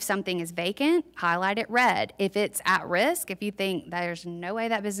then if something is vacant, highlight it red. If it's at risk, if you think there's no way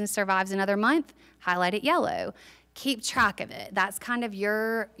that business survives another month, highlight it yellow. Keep track of it. That's kind of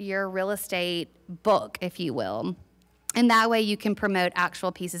your real estate book, if you will. And that way you can promote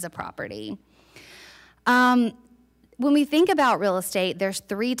actual pieces of property. When we think about real estate, there's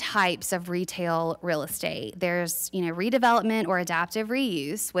 3 types of retail real estate. There's, redevelopment or adaptive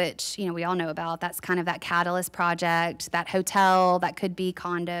reuse, which, we all know about. That's kind of that catalyst project, that hotel, that could be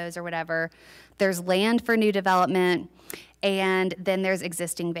condos or whatever. There's land for new development, and then there's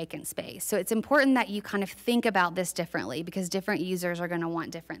existing vacant space. So it's important that you kind of think about this differently, because different users are going to want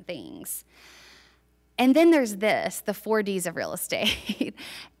different things. And then there's the 4 Ds of real estate.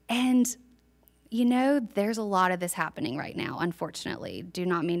 And there's a lot of this happening right now, unfortunately. Do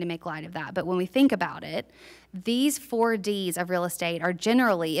not mean to make light of that. But when we think about it, these 4 Ds of real estate are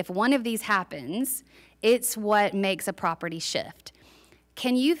generally, if one of these happens, it's what makes a property shift.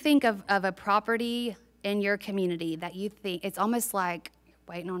 Can you think of a property in your community that you think, it's almost like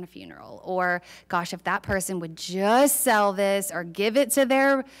waiting on a funeral, or gosh, if that person would just sell this or give it to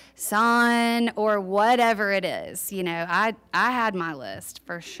their son or whatever it is. I had my list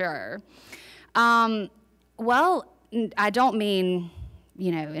for sure. Well, I don't mean,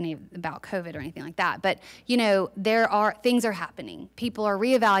 any about COVID or anything like that, but, things are happening. People are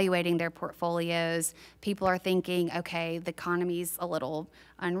reevaluating their portfolios. People are thinking, okay, the economy's a little,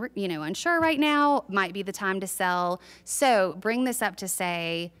 unsure right now, might be the time to sell. So bring this up to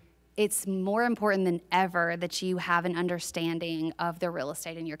say, it's more important than ever that you have an understanding of the real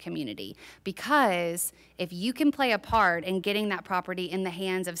estate in your community, because if you can play a part in getting that property in the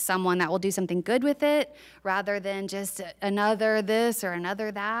hands of someone that will do something good with it rather than just another this or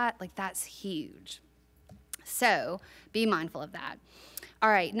another that, that's huge. So be mindful of that. All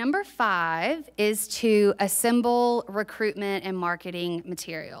right, number 5 is to assemble recruitment and marketing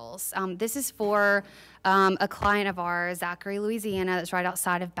materials. This is for a client of ours, Zachary, Louisiana, that's right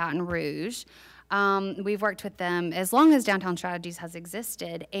outside of Baton Rouge. We've worked with them as long as Downtown Strategies has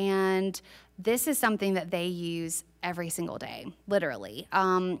existed, and this is something that they use every single day, literally.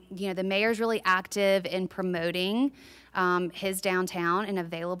 The mayor's really active in promoting his downtown and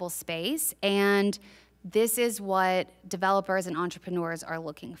available space, and this is what developers and entrepreneurs are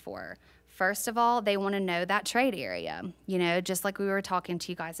looking for. First of all, they want to know that trade area, just like we were talking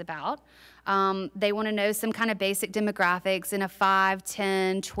to you guys about. They want to know some kind of basic demographics in a 5,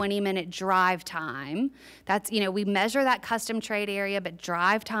 10, 20-minute drive time. That's, we measure that custom trade area, but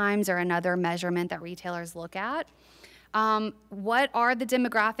drive times are another measurement that retailers look at. What are the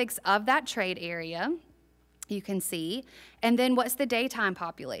demographics of that trade area? You can see. And then what's the daytime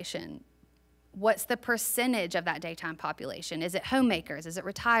population? What's the percentage of that daytime population? Is it homemakers? Is it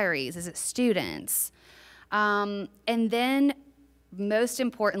retirees? Is it students? And then, most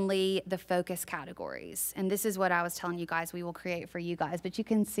importantly, the focus categories. And this is what I was telling you guys we will create for you guys, but you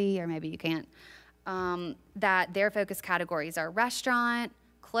can see, or maybe you can't, that their focus categories are restaurant,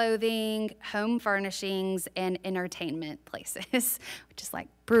 clothing, home furnishings, and entertainment places, which is like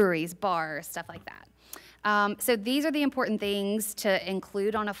breweries, bars, stuff like that. So these are the important things to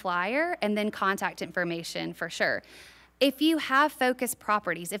include on a flyer, and then contact information for sure. If you have focused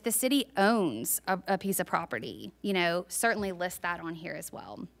properties, if the city owns a piece of property, certainly list that on here as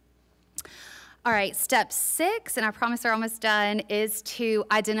well. All right, step 6, and I promise we're almost done, is to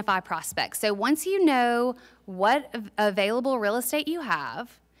identify prospects. So once you know what available real estate you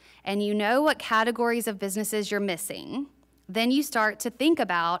have, and you know what categories of businesses you're missing, then you start to think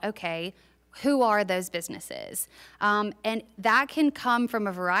about, okay, who are those businesses? And that can come from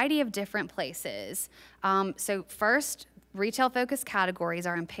a variety of different places. So first, retail-focused categories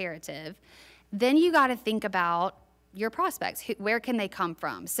are imperative. Then you got to think about your prospects. Where can they come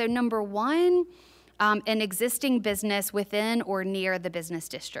from? So number 1, an existing business within or near the business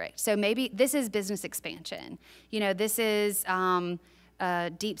district. So maybe this is business expansion. You know, this is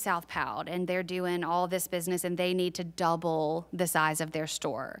Deep South Pound, and they're doing all this business, and they need to double the size of their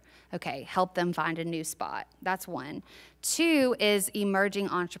store. Okay, help them find a new spot. That's 1. 2 is emerging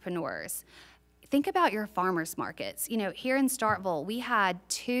entrepreneurs. Think about your farmers markets. You know, here in Starkville, we had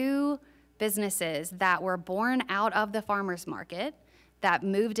 2 businesses that were born out of the farmers market that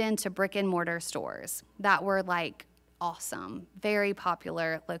moved into brick and mortar stores that were like awesome, very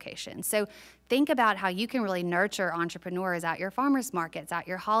popular locations. So think about how you can really nurture entrepreneurs at your farmers markets, at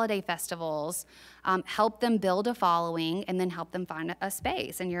your holiday festivals, help them build a following, and then help them find a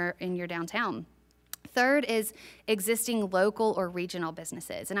space in your downtown. Third is existing local or regional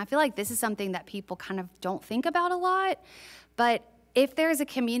businesses. And I feel like this is something that people kind of don't think about a lot, but if there's a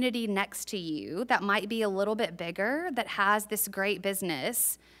community next to you that might be a little bit bigger that has this great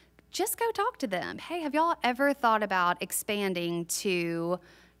business, just go talk to them. Hey, have y'all ever thought about expanding to,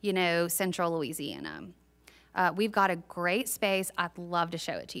 you know, Central Louisiana? We've got a great space. I'd love to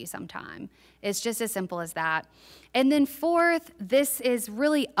show it to you sometime. It's just as simple as that. And then 4th, this is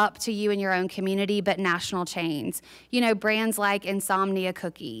really up to you in your own community, but national chains. You know, brands like Insomnia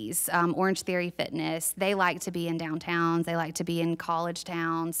Cookies, Orange Theory Fitness, they like to be in downtowns. They like to be in college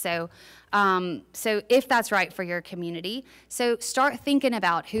towns. So if that's right for your community, so start thinking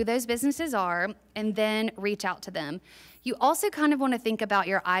about who those businesses are and then reach out to them. You also kind of want to think about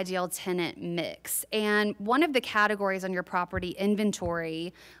your ideal tenant mix. And one of the categories on your property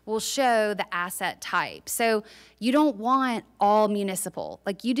inventory will show the asset type. So you don't want all municipal.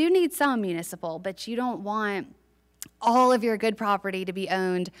 Like, you do need some municipal, but you don't want all of your good property to be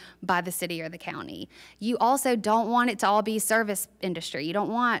owned by the city or the county. You also don't want it to all be service industry. You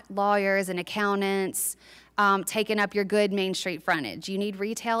don't want lawyers and accountants taking up your good Main Street frontage. You need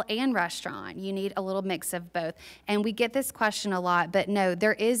retail and restaurant. You need a little mix of both. And we get this question a lot, but no,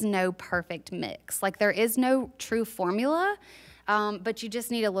 there is no perfect mix. Like, there is no true formula, but you just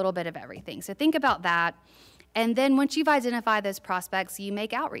need a little bit of everything. So think about that. And then once you've identified those prospects, you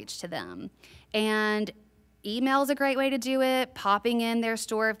make outreach to them. And email is a great way to do it, popping in their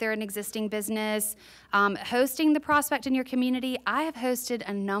store if they're an existing business, hosting the prospect in your community. I have hosted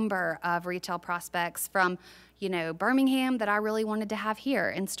a number of retail prospects from, you know, Birmingham that I really wanted to have here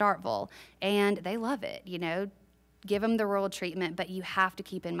in Starkville, and they love it. You know, give them the rural treatment, but you have to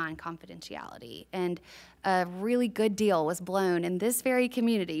keep in mind confidentiality. And a really good deal was blown in this very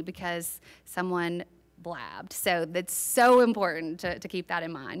community because someone blabbed. So that's so important to keep that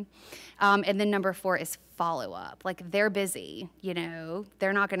in mind. And then number 4 is follow up. Like, they're busy, you know,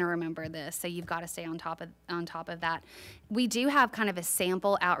 they're not going to remember this. So you've got to stay on top of that. We do have kind of a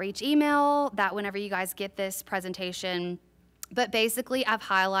sample outreach email that whenever you guys get this presentation, but basically, I've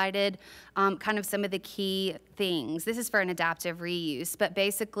highlighted kind of some of the key things. This is for an adaptive reuse, but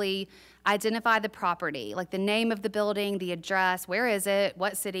basically identify the property, like the name of the building, the address, where is it,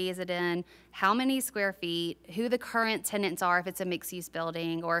 what city is it in, how many square feet, who the current tenants are if it's a mixed-use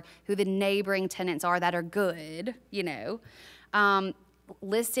building, or who the neighboring tenants are that are good, you know.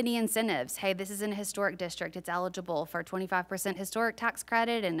 List any incentives. Hey, this is in a historic district. It's eligible for 25% historic tax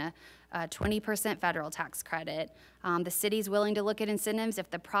credit and a 20% federal tax credit. The city's willing to look at incentives if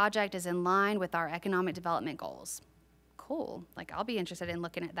the project is in line with our economic development goals. Cool. Like, I'll be interested in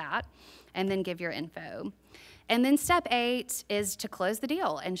looking at that. And then give your info. And then step 8 is to close the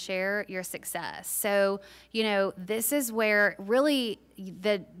deal and share your success. So, you know, this is where really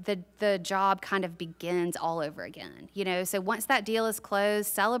the job kind of begins all over again. You know, so once that deal is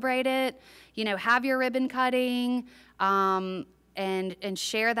closed, celebrate it, you know, have your ribbon cutting, and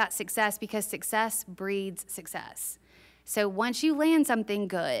share that success, because success breeds success. So once you land something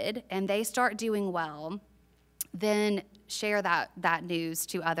good and they start doing well, then share that news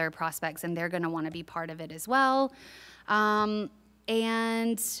to other prospects, and they're going to want to be part of it as well. And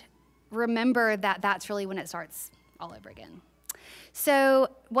remember that that's really when it starts all over again. So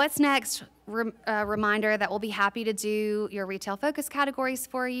what's next? Reminder that we'll be happy to do your retail focus categories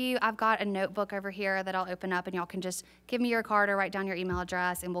for you. I've got a notebook over here that I'll open up, and y'all can just give me your card or write down your email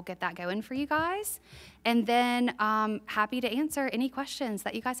address, and we'll get that going for you guys. And then happy to answer any questions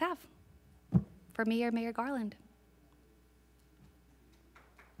that you guys have. for me or Mayor Garland.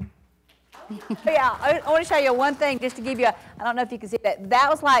 Yeah, I want to show you one thing just to give you, I don't know if you can see that. That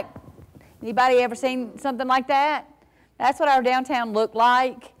was like, anybody ever seen something like that? That's what our downtown looked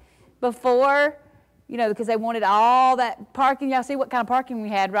like before, you know, because they wanted all that parking. Y'all see what kind of parking we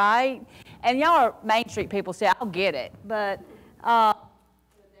had, right? And y'all are Main Street people, so I'll get it. But that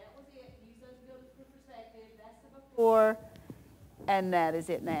was it. Use those buildings for perspective. That's the before, and that is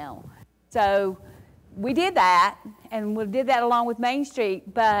it now. So we did that, and we did that along with Main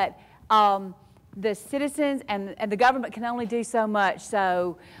Street, but the citizens and the government can only do so much.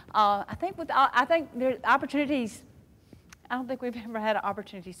 So I think there's opportunities. I don't think we've ever had an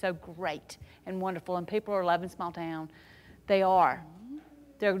opportunity so great and wonderful, and people are loving small town. They are.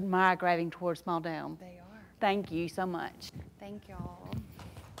 They're migrating towards small town. They are. Thank you so much. Thank y'all.